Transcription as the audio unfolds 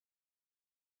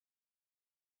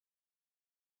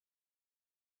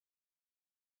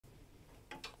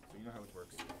know how it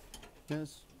works.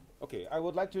 Yes. Okay, I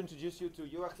would like to introduce you to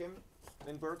Joachim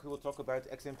Lindberg, who will talk about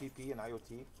XMPP and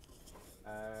IoT.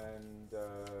 And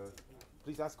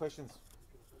please ask questions.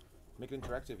 Make it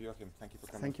interactive, Joachim. Thank you for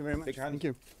coming. Thank you very much. Big hand. Thank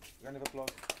you. Round of applause.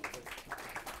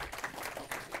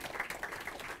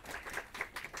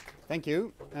 Thank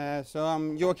you. So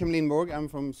I'm Joachim Lindberg. I'm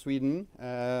from Sweden.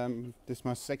 This is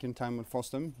my second time at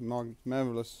FOSDEM,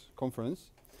 marvelous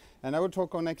conference. And I will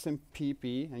talk on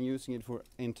XMPP and using it for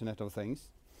Internet of Things.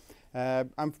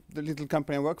 I'm the little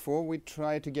company I work for. We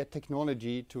try to get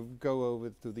technology to go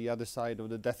over to the other side of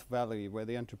the Death Valley where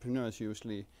the entrepreneurs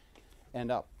usually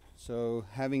end up. So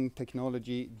having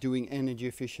technology doing energy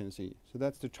efficiency. So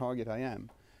that's the target I am.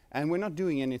 And we're not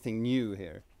doing anything new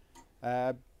here.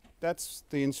 That's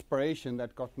the inspiration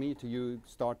that got me to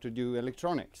start to do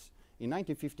electronics. In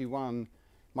 1951,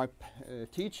 my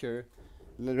teacher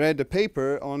read a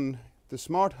paper on the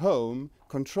smart home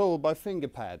controlled by finger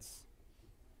pads.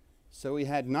 So he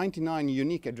had 99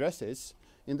 unique addresses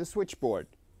in the switchboard.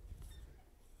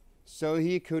 So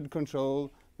he could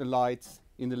control the lights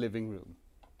in the living room.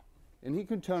 And he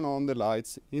could turn on the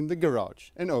lights in the garage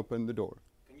and open the door.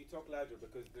 Can you talk louder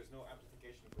because there's no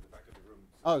amplification for the back of the room?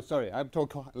 Oh, sorry, I'll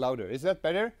talk louder. Is that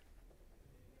better?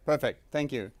 Perfect,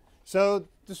 thank you. So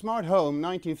the smart home,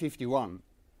 1951.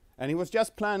 And he was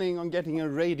just planning on getting a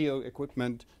radio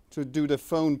equipment to do the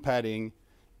phone padding,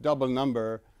 double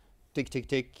number, tick, tick,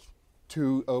 tick,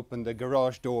 to open the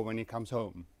garage door when he comes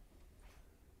home.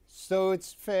 So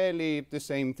it's fairly the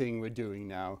same thing we're doing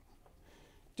now.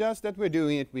 Just that we're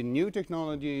doing it with new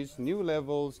technologies, new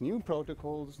levels, new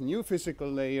protocols, new physical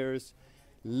layers,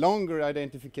 longer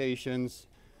identifications,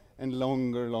 and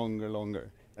longer,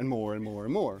 and more and more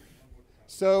and more.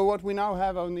 So what we now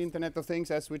have on the Internet of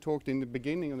Things, as we talked in the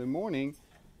beginning of the morning,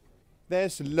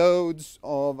 there's loads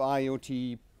of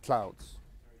IoT clouds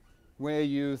where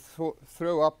you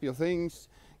throw up your things,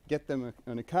 get them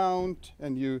an account,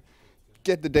 and you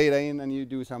get the data in and you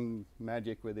do some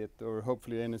magic with it, or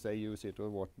hopefully NSA use it or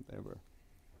whatever.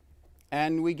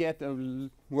 And we get a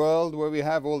world where we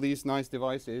have all these nice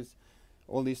devices,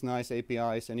 all these nice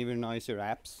APIs and even nicer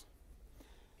apps.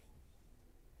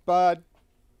 But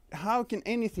how can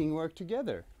anything work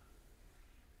together?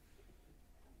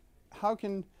 How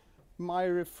can my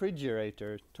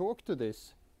refrigerator talk to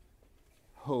this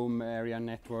home area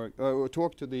network, or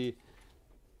talk to the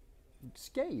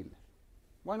scale?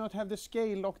 Why not have the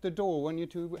scale lock the door when you're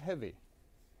too heavy?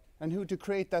 And who to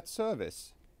create that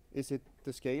service? Is it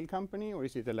the scale company or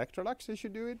is it Electrolux that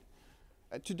should do it?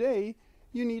 Today,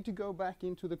 you need to go back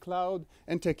into the cloud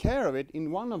and take care of it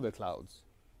in one of the clouds.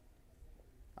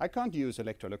 I can't use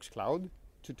Electrolux Cloud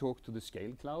to talk to the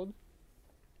scale cloud.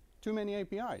 Too many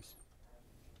APIs.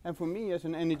 And for me as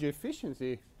an energy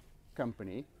efficiency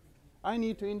company, I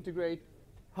need to integrate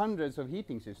hundreds of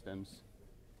heating systems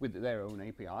with their own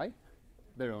API,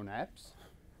 their own apps,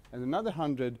 and another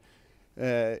 100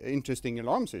 interesting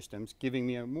alarm systems giving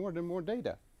me more and more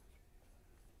data.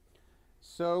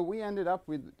 So we ended up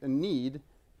with a need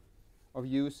of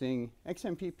using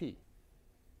XMPP.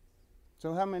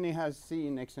 So how many has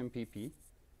seen XMPP?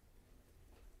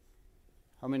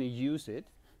 How many use it?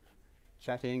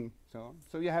 Chatting, so on.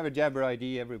 So you have a Jabber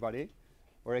ID, everybody,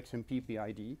 or XMPP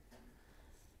ID.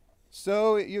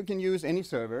 So you can use any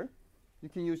server, you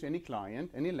can use any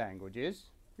client, any languages,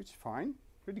 which is fine,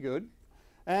 pretty good.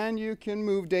 And you can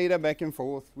move data back and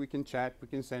forth, we can chat, we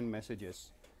can send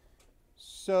messages.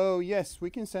 So yes, we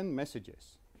can send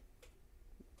messages.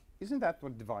 Isn't that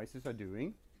what devices are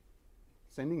doing?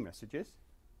 Sending messages.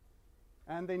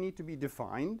 And they need to be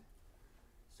defined.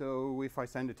 So if I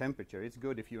send a temperature, it's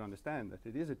good if you understand that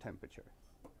it is a temperature.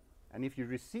 And if you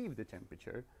receive the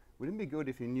temperature, wouldn't it be good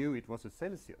if you knew it was a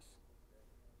Celsius?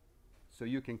 So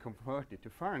you can convert it to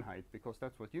Fahrenheit because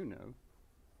that's what you know.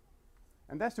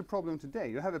 And that's the problem today.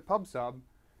 You have a PubSub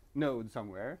node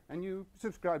somewhere and you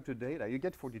subscribe to data, you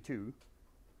get 42,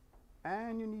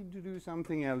 and you need to do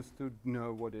something else to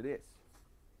know what it is.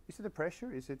 Is it a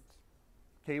pressure? Is it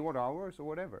kilowatt hours or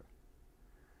whatever?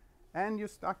 And you're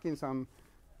stuck in some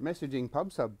messaging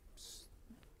PubSub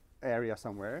area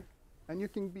somewhere and you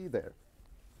can be there.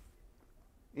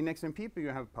 In XMPP you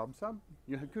have PubSub,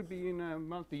 you could be in a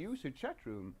multi-user chat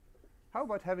room. How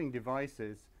about having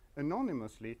devices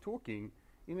anonymously talking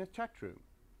in a chat room?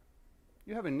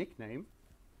 You have a nickname,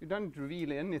 you don't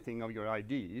reveal anything of your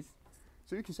IDs,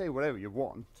 so you can say whatever you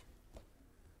want.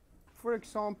 For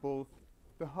example,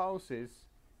 the houses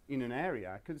in an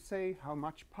area could say how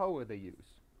much power they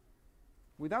use,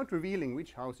 without revealing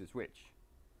which house is which.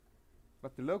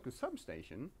 But the local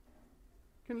substation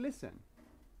can listen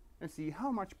and see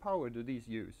how much power do these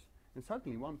use and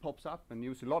suddenly one pops up and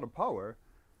uses a lot of power.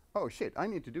 Oh shit, I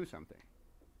need to do something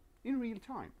in real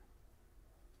time.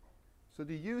 So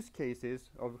the use cases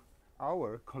of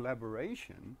our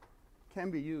collaboration can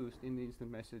be used in the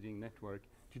instant messaging network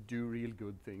to do real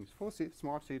good things for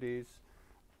smart cities,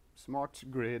 smart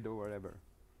grid, or whatever.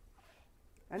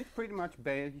 And it's pretty much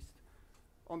based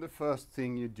on the first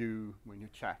thing you do when you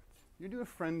chat. You do a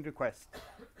friend request.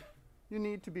 You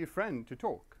need to be a friend to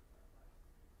talk.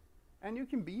 And you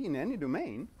can be in any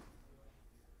domain.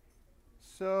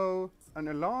 So an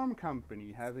alarm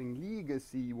company having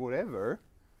legacy whatever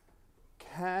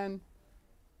can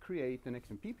create an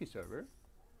XMPP server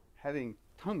having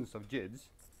tons of JIDs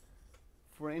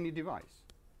for any device.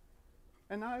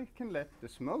 And I can let the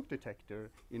smoke detector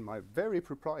in my very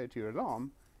proprietary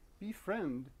alarm be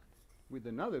friend with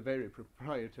another very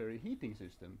proprietary heating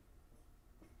system.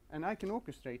 And I can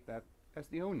orchestrate that as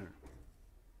the owner.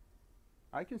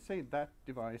 I can say that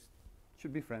device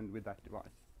should be friend with that device,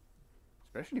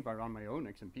 especially if I run my own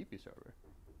XMPP server.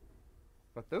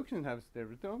 But those can have their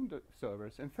own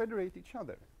servers and federate each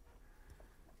other.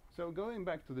 So going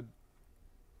back to the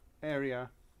area,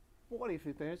 what if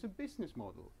there's a business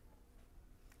model?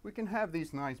 We can have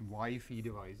these nice Wi-Fi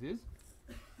devices.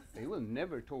 They will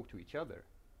never talk to each other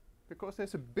because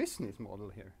there's a business model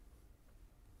here.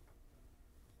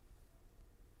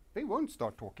 They won't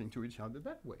start talking to each other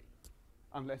that way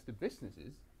unless the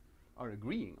businesses are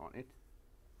agreeing on it.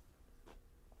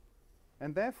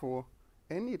 And therefore,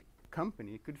 any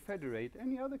company could federate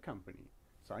any other company,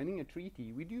 signing a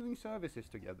treaty, we're doing services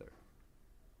together.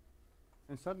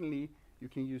 And suddenly, you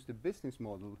can use the business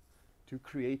model to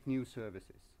create new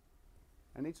services.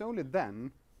 And it's only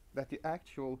then that the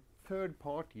actual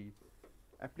third-party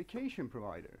application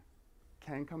provider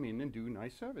can come in and do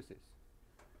nice services.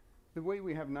 The way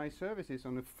we have nice services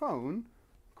on a phone,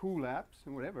 cool apps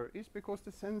and whatever, is because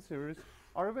the sensors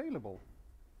are available.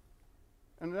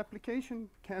 And an application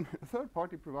can, a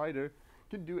third-party provider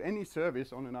can do any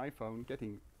service on an iPhone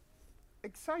getting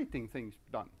exciting things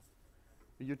done.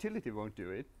 The utility won't do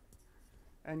it.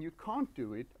 And you can't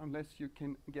do it unless you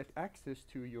can get access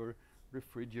to your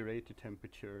refrigerator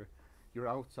temperature, your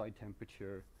outside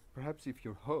temperature, perhaps if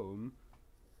you're home.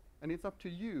 And it's up to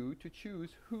you to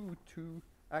choose who to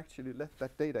actually let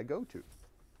that data go to.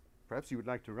 Perhaps you would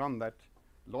like to run that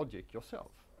logic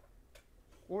yourself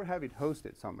or have it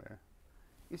hosted somewhere.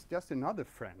 It's just another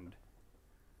friend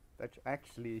that's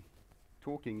actually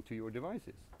talking to your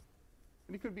devices.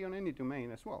 And it could be on any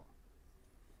domain as well.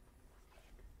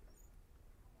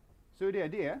 So the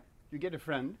idea, you get a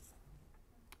friend,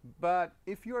 but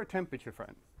if you're a temperature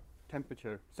friend,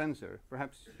 temperature sensor,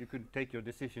 perhaps you could take your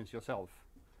decisions yourself.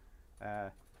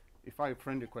 If I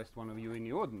friend request one of you in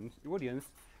the audience,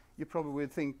 you probably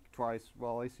would think twice,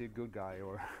 well, is he a good guy?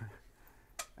 Or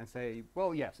and say,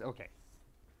 well, yes, okay.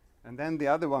 And then the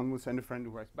other one will send a friend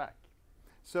request back.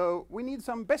 So we need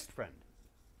some best friend,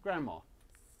 grandma.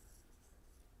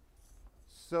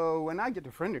 So when I get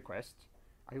a friend request,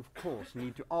 I of course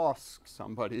need to ask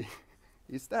somebody,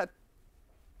 is that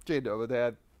kid over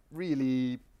there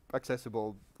really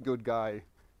accessible, good guy,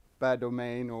 bad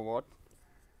domain or what?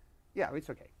 Yeah, it's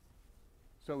okay.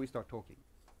 So we start talking.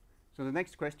 So the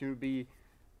next question would be,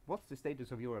 what's the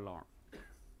status of your alarm?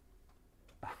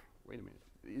 Wait a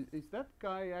minute, is that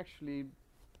guy actually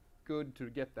good to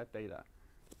get that data?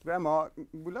 Grandma,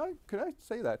 could I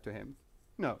say that to him?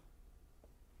 No.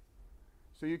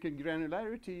 So you can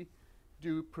granularity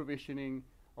do provisioning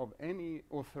of any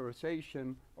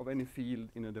authorization of any field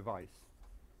in a device,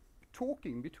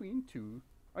 talking between two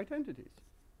identities.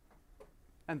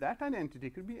 And that identity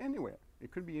could be anywhere.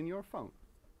 It could be in your phone,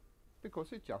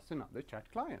 because it's just another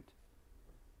chat client.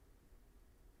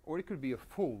 Or it could be a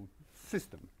full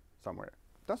system somewhere.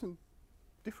 It doesn't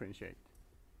differentiate.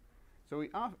 So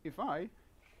if I,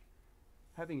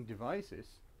 having devices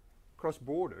cross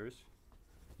borders,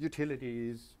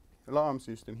 utilities, alarm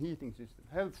system, heating system,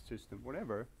 health system,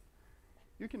 whatever,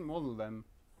 you can model them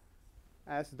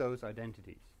as those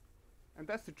identities. And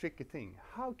that's the tricky thing.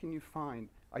 How can you find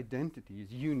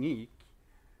identities unique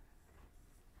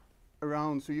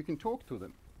around so you can talk to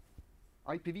them?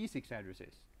 IPv6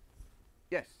 addresses.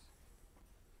 Yes.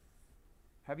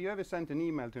 Have you ever sent an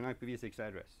email to an IPv6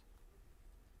 address?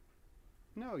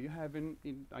 No, you have an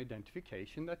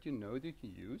identification that you know that you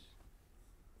can use.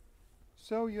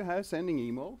 So you have sending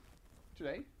email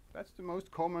today. That's the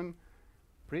most common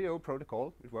pretty old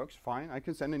protocol. It works fine. I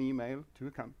can send an email to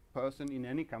a person in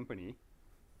any company.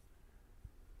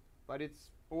 But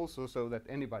it's also so that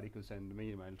anybody could send an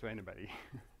email to anybody.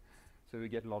 So we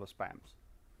get a lot of spams.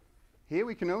 Here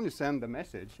we can only send the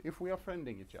message if we are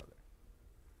friending each other.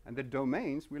 And the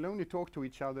domains will only talk to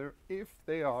each other if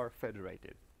they are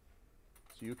federated.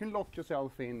 So you can lock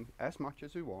yourself in as much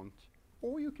as you want,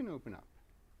 or you can open up.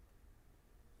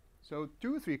 So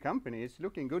 2 or 3 companies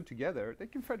looking good together, they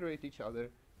can federate each other,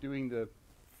 doing the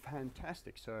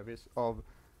fantastic service of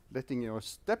letting your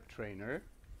step trainer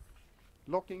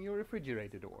locking your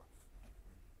refrigerator door.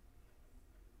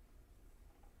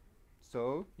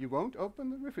 So you won't open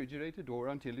the refrigerator door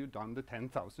until you've done the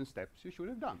 10,000 steps you should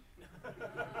have done.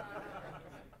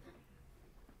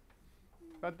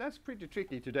 But that's pretty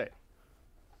tricky today,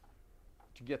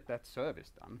 to get that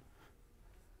service done.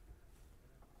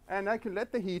 And I can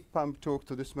let the heat pump talk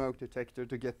to the smoke detector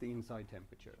to get the inside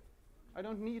temperature. I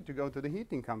don't need to go to the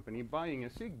heating company buying a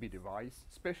Zigbee device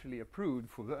specially approved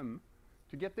for them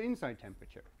to get the inside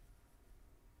temperature.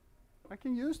 I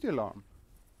can use the alarm.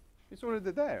 It's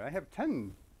already there. I have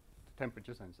 10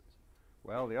 temperature sensors.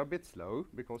 Well, they are a bit slow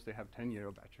because they have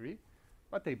 10-year battery,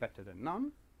 but they're better than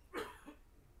none.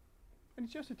 And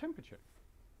it's just a temperature.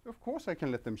 So of course I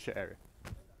can let them share.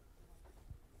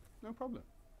 No problem.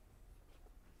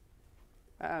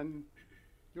 And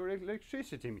your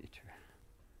electricity meter.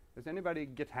 Does anybody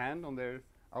get hand on their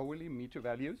hourly meter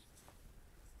values?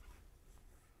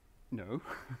 No,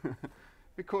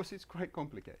 because it's quite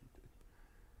complicated.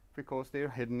 Because they're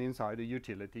hidden inside a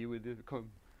utility with the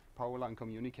power line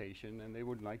communication, and they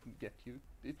would like to get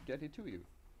it to you.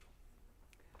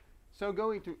 So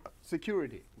going to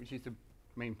security, which is the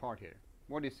main part here.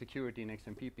 What is security in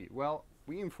XMPP? Well,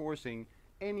 we're enforcing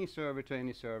any server to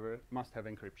any server must have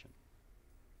encryption.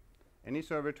 Any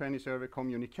server to any server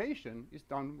communication is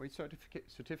done with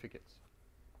certificates.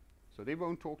 So they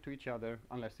won't talk to each other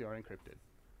unless they are encrypted.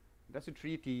 That's a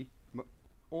treaty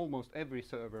almost every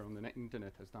server on the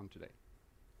internet has done today.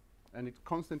 And it's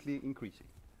constantly increasing.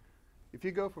 If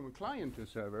you go from a client to a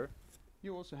server,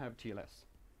 you also have TLS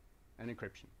and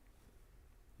encryption.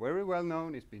 Very well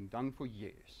known, it's been done for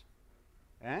years.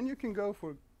 And you can go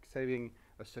for saving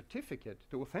a certificate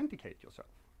to authenticate yourself.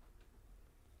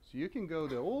 So you can go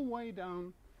the all way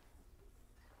down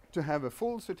to have a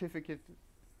full certificate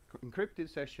encrypted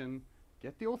session,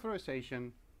 get the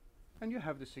authorization, and you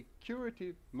have the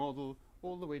security model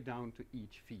all the way down to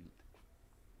each field.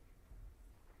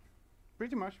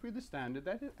 Pretty much with the standard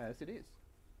as it is.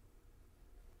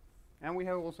 And we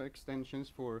have also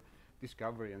extensions for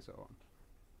discovery and so on.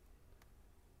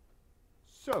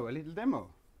 So a little demo.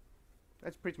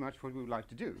 That's pretty much what we would like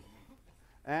to do.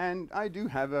 And I do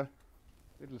have a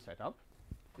little setup.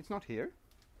 It's not here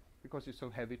because it's so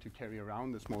heavy to carry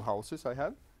around the small houses I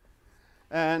have.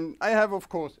 And I have, of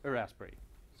course, a Raspberry.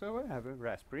 So I have a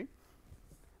Raspberry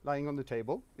lying on the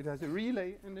table. It has a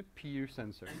relay and a peer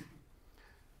sensor.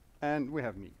 And we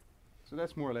have me. So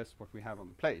that's more or less what we have on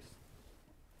the place.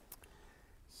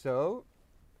 So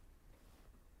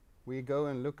we go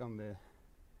and look on the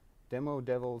demo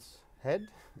devil's head.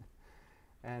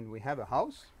 And we have a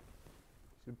house.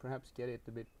 Should perhaps get it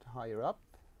a bit higher up.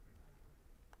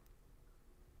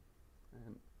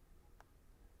 And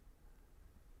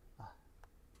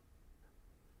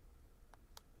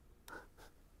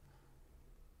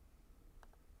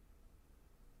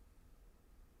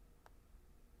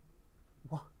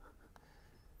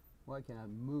why can I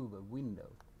move a window?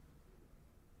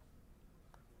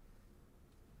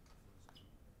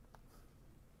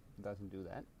 Doesn't do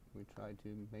that. We try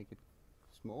to make it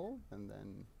small and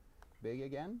then big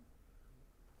again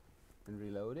and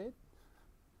reload it.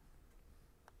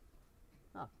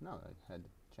 Ah, no, I had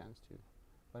a chance to,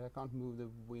 but I can't move the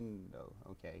window.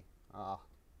 Okay. Ah,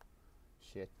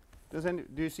 shit.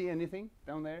 Do you see anything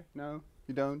down there? No,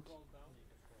 you don't.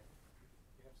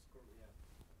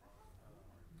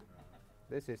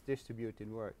 This is distributed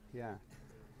work, yeah.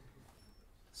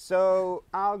 So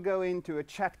I'll go into a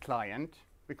chat client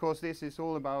because this is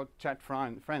all about chat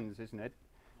friends, isn't it?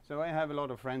 So I have a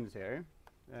lot of friends here,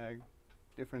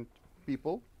 different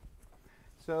people.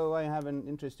 So I have an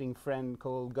interesting friend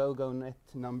called GoGoNet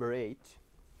number 8,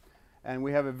 and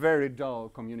we have a very dull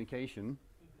communication.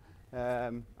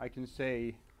 I can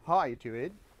say hi to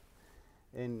it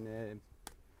in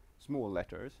small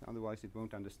letters, otherwise it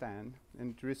won't understand.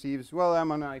 And it receives, well,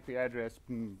 I'm on an IP address,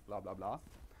 blah, blah, blah.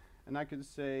 And I can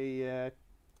say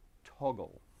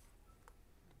toggle.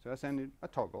 So I send it a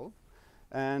toggle.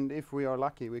 And if we are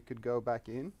lucky, we could go back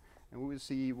in, and we will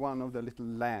see one of the little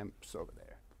lamps over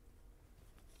there.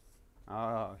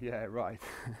 Ah, yeah, right.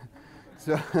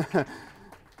 So,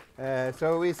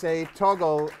 so we say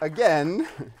toggle again,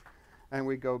 and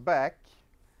we go back,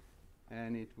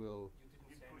 and it will...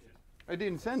 I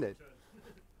didn't send it.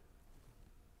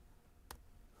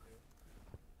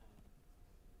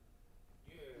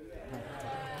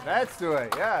 That's the way.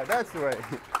 Yeah, that's the way.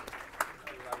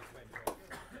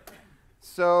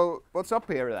 So what's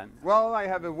up here then? Well, I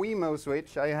have a Wemo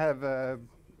switch. I have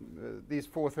these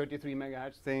 433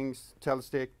 megahertz things,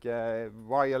 Telstick,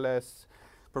 wireless,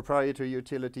 proprietary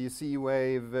utility,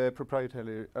 Z-Wave,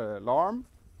 proprietary alarm.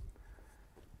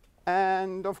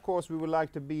 And of course, we would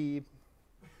like to be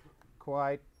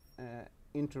quite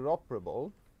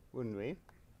interoperable, wouldn't we?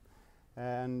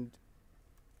 And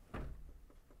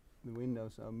the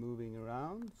windows are moving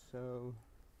around, so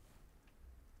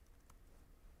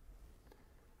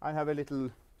I have a little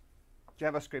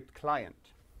JavaScript client.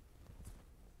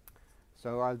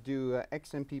 So I'll do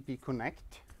XMPP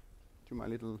connect to my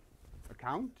little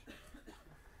account.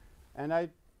 And I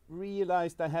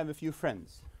realized I have a few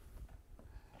friends.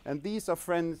 And these are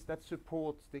friends that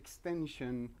support the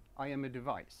extension I am a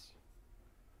device.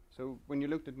 So when you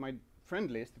looked at my friend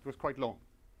list, it was quite long.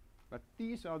 But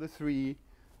these are the 3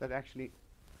 that actually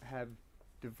have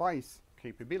device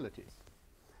capabilities.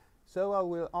 So I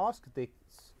will ask this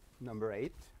number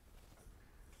 8,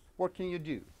 what can you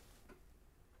do?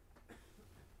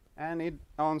 And it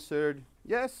answered,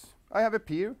 yes, I have a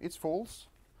peer, it's false.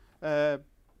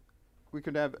 We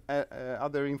could have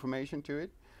other information to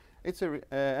it. It's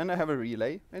and I have a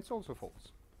relay, it's also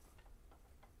false.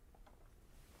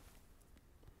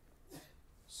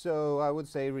 So I would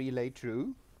say relay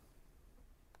true.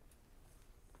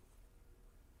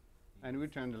 And we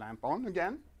turn the lamp on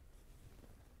again.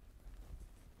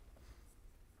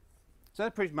 So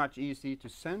that's pretty much easy to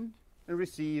send and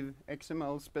receive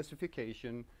XML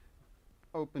specification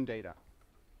open data.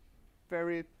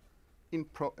 Very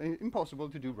impossible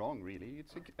to do wrong, really.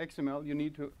 It's XML. You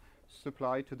need to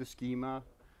supply to the schema,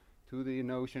 to the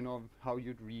notion of how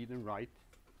you'd read and write.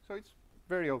 So it's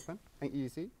very open and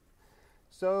easy.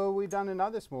 So we've done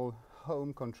another small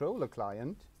home controller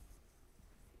client.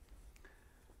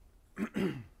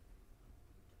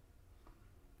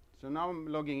 So now I'm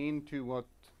logging into what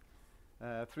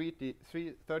 30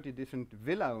 different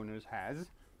villa owners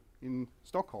has in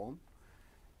Stockholm.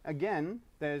 Again,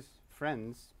 there's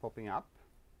friends popping up.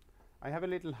 I have a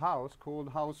little house called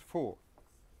House 4.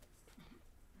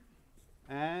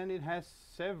 And it has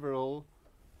several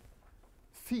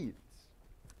fields.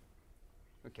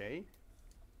 Okay.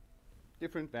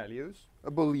 Different values.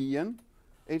 A Boolean,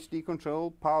 HD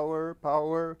control,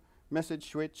 power, message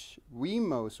switch,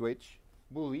 Wemo switch,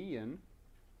 Boolean,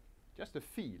 just a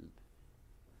field.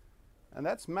 And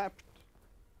that's mapped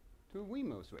to a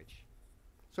Wemo switch.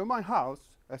 So my house,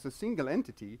 as a single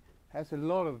entity, has a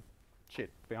lot of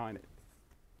shit behind it.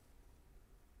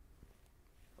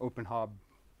 Open hub,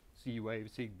 Z-Wave,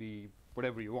 Zigbee,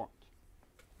 whatever you want.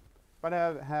 But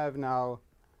I have now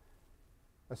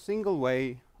a single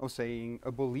way of saying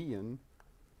a Boolean,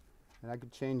 and I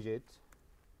could change it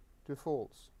to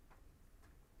false.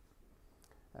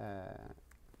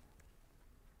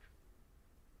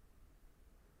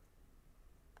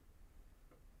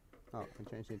 Oh, I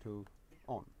changed it to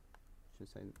on. I should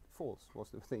say false was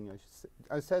the thing.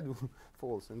 I said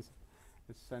false and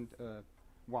it sent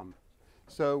 1.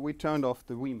 So we turned off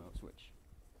the Wemo switch.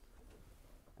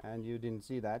 And you didn't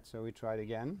see that, so we tried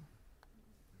again.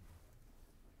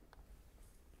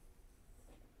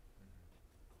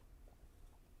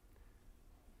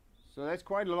 So that's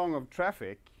quite a lot of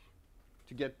traffic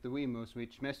to get the Wemo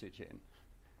switch message in.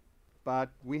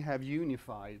 But we have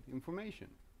unified information.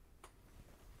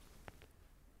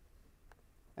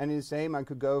 And in the same, I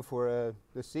could go for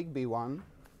the Zigbee one.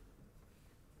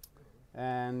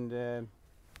 And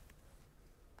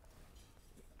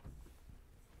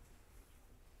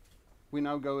we're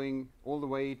now going all the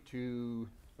way to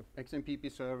the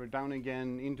XMPP server, down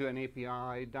again, into an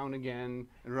API, down again,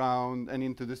 around, and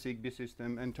into the Zigbee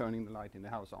system, and turning the light in the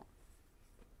house on.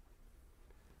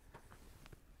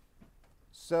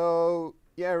 So,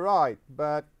 yeah, right,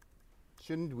 but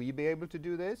shouldn't we be able to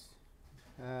do this?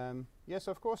 Yes,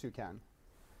 of course you can.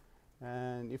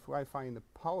 And if I find the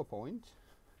PowerPoint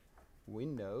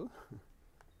window,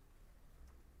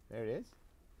 there it is.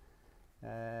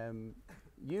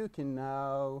 You can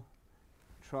now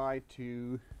try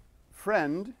to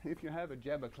friend, if you have a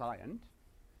Jabber client,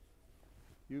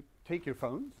 you take your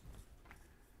phones,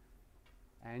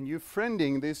 and you're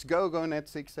friending this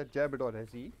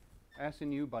gogonet6@jabber.se as a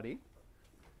new buddy.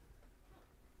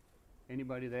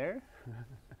 Anybody there?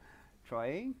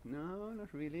 Trying? No,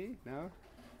 not really. No.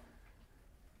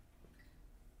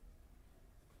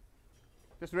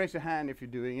 Just raise your hand if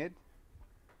you're doing it.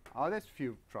 Oh, there's a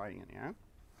few trying it, yeah.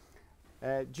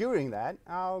 During that,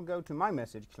 I'll go to my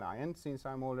message client, since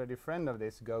I'm already a friend of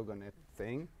this GoGoNet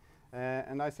thing,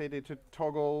 and I say to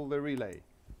toggle the relay.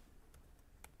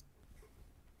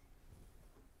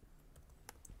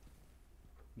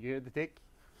 You hear the tick?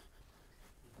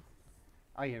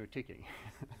 I hear it ticking.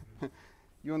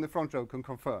 You on the front row can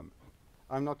confirm.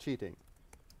 I'm not cheating.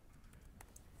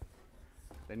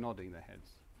 They're nodding their heads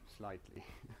slightly.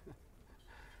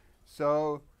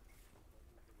 So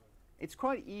it's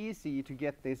quite easy to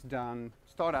get this done.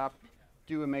 Start up,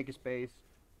 do a makerspace.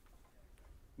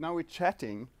 Now we're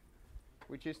chatting,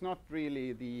 which is not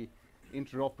really the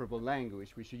interoperable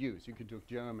language we should use. You could talk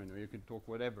German or you could talk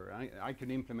whatever. I can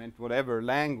implement whatever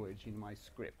language in my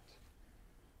script.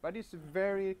 But it's a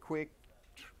very quick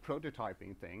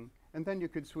prototyping thing, and then you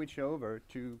could switch over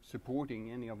to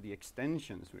supporting any of the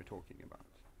extensions we're talking about.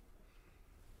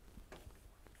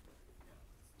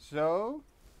 So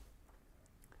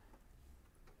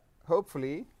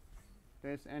hopefully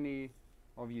there's any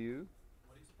of you.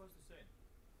 What are you supposed to say?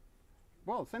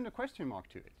 Well, send a question mark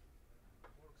to it.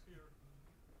 Works here.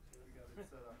 We got it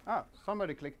set up. Ah,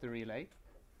 somebody clicked the relay.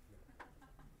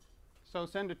 So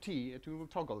send a T, it will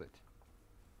toggle it.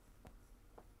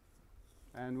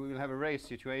 And we will have a race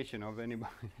situation of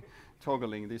anybody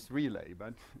toggling this relay,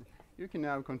 but you can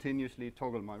now continuously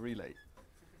toggle my relay,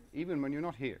 even when you're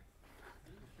not here.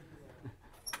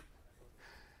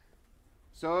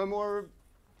 So a more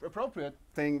appropriate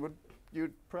thing would,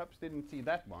 you perhaps didn't see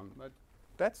that one, but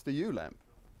that's the U-lamp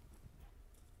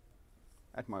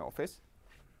at my office.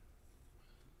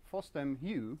 FOSDEM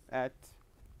U at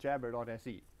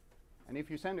jabber.se. And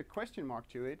if you send a question mark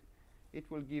to it, it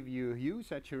will give you hue,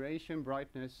 saturation,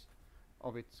 brightness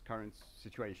of its current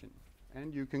situation.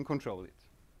 And you can control it.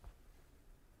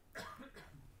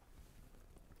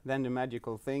 Then the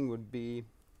magical thing would be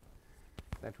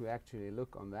that we actually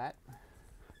look on that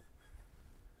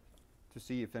to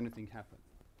see if anything happened.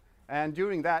 And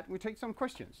during that, we take some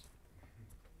questions.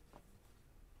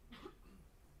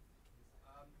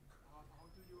 How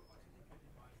do you authenticate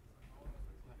devices and how does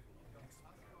it work? You have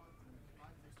passwords and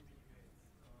client certificates.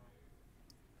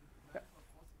 Is it not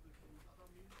possible to use other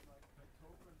means like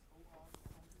tokens, OAuth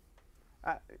or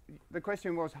something? The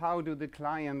question was, how do the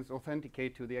clients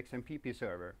authenticate to the XMPP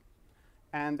server?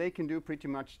 And they can do pretty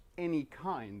much any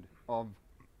kind of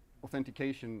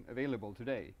authentication available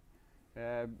today.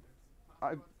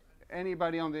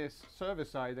 Anybody on this server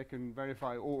side that can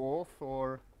verify OAuth,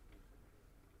 or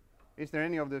is there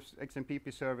any of the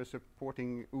XMPP servers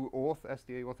supporting OAuth as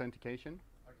the authentication?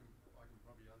 I can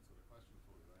probably answer the question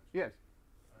for you, actually. Yes.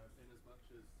 In as much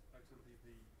as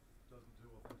XMPP doesn't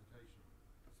do authentication,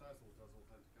 SASL does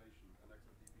authentication, and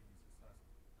XMPP uses SASL.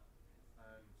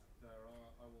 And there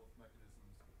are OAuth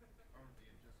mechanisms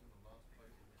currently just in the last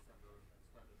phase of the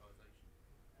standardization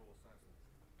for SASL.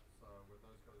 So when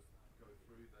those go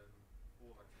through, then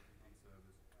all XMPP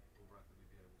servers will rapidly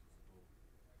be able to support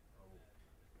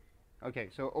OAuth. Okay,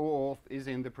 so OAuth is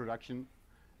in the production.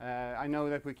 I know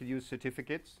that we could use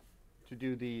certificates to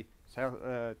do the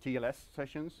TLS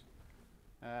sessions.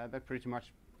 That's pretty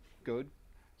much good.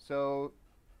 So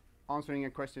answering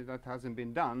a question that hasn't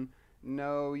been done,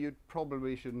 no, you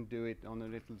probably shouldn't do it on a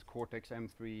little Cortex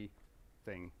M3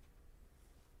 thing.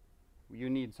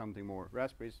 You need something more.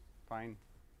 Raspberry's fine,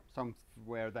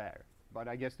 somewhere there. But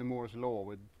I guess the Moore's law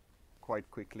would quite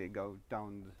quickly go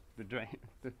down the drain.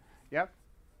 Yep.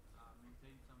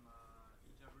 Maintain some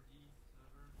eJabber.d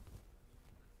server.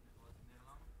 That was in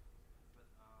Netherlands. But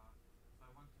if I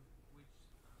want to, which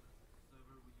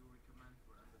server would you recommend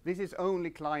for that? This is only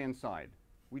client side.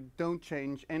 We don't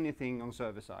change anything on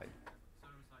server side.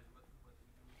 Server side, what would you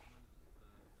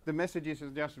recommend? The messages are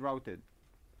just routed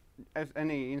as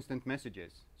any instant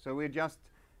messages. So we're just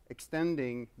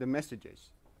extending the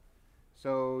messages.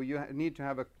 So you need to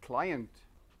have a client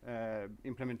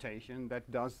implementation that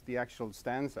does the actual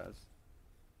stanzas.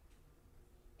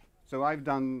 So I've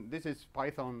done, this is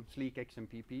Python Sleek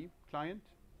XMPP client.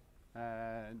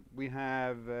 We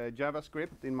have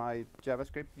JavaScript in my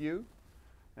JavaScript view.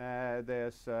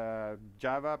 There's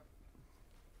Java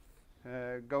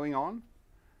going on.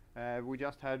 We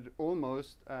just had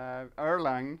almost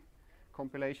Erlang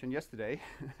compilation yesterday.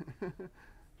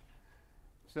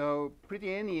 So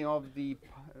pretty any of the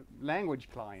language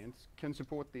clients can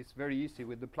support this very easy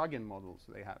with the plugin models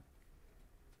they have.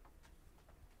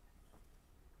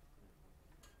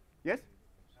 Yes?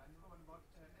 Another one about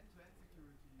end-to-end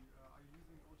security. Are you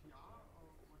using OTR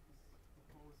or what is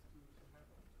proposed to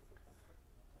have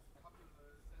couple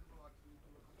sensor to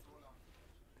a controller?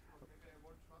 Because maybe I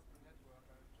won't trust the network,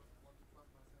 I just want to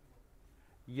trust my sensor.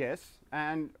 Yes,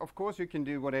 and of course you can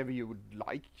do whatever you would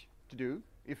like to do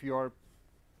if you're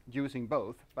using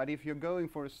both. But if you're going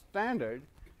for a standard,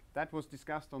 that was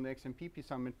discussed on the XMPP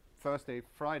Summit Thursday,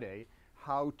 Friday,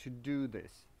 how to do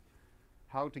this.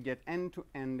 How to get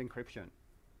end-to-end encryption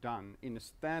done in a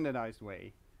standardized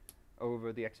way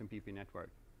over the XMPP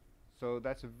network? So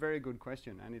that's a very good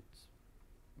question, and it's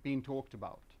being talked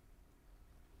about.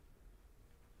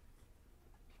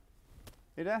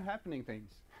 It are happening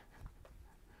things.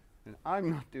 And I'm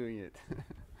not doing it.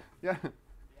 Yeah. Have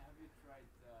you tried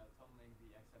tunneling the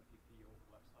XMPP over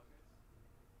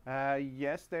WebSockets?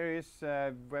 Yes, there is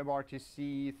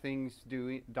WebRTC things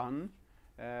done.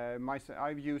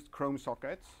 I've used Chrome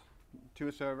sockets to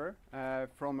a server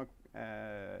from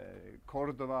a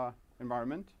Cordova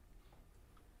environment.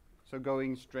 So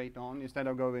going straight on instead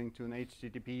of going to an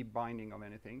HTTP binding of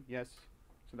anything. Yes,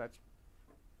 so that's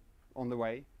on the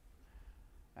way.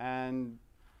 And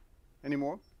any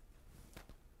more?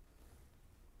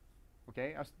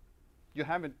 Okay, you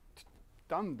haven't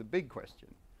done the big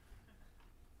question,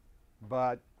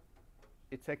 but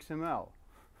it's XML.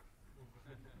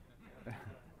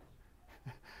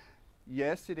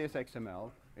 Yes, it is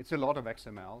XML. It's a lot of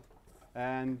XML,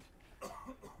 and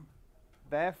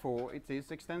therefore it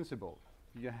is extensible.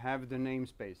 You have the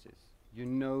namespaces, you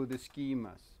know the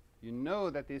schemas, you know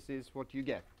that this is what you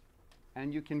get,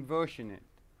 and you can version it.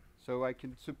 So I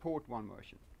can support one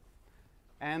version.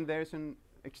 And there's an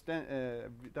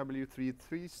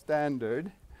W33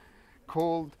 standard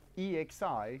called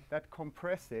EXI that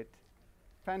compress it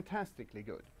fantastically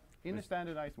good in a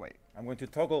standardized way. I'm going to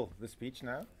toggle the speech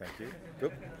now. Thank you.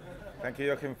 Good. Thank you,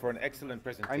 Joachim, for an excellent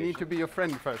presentation. I need to be your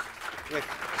friend first. Yes.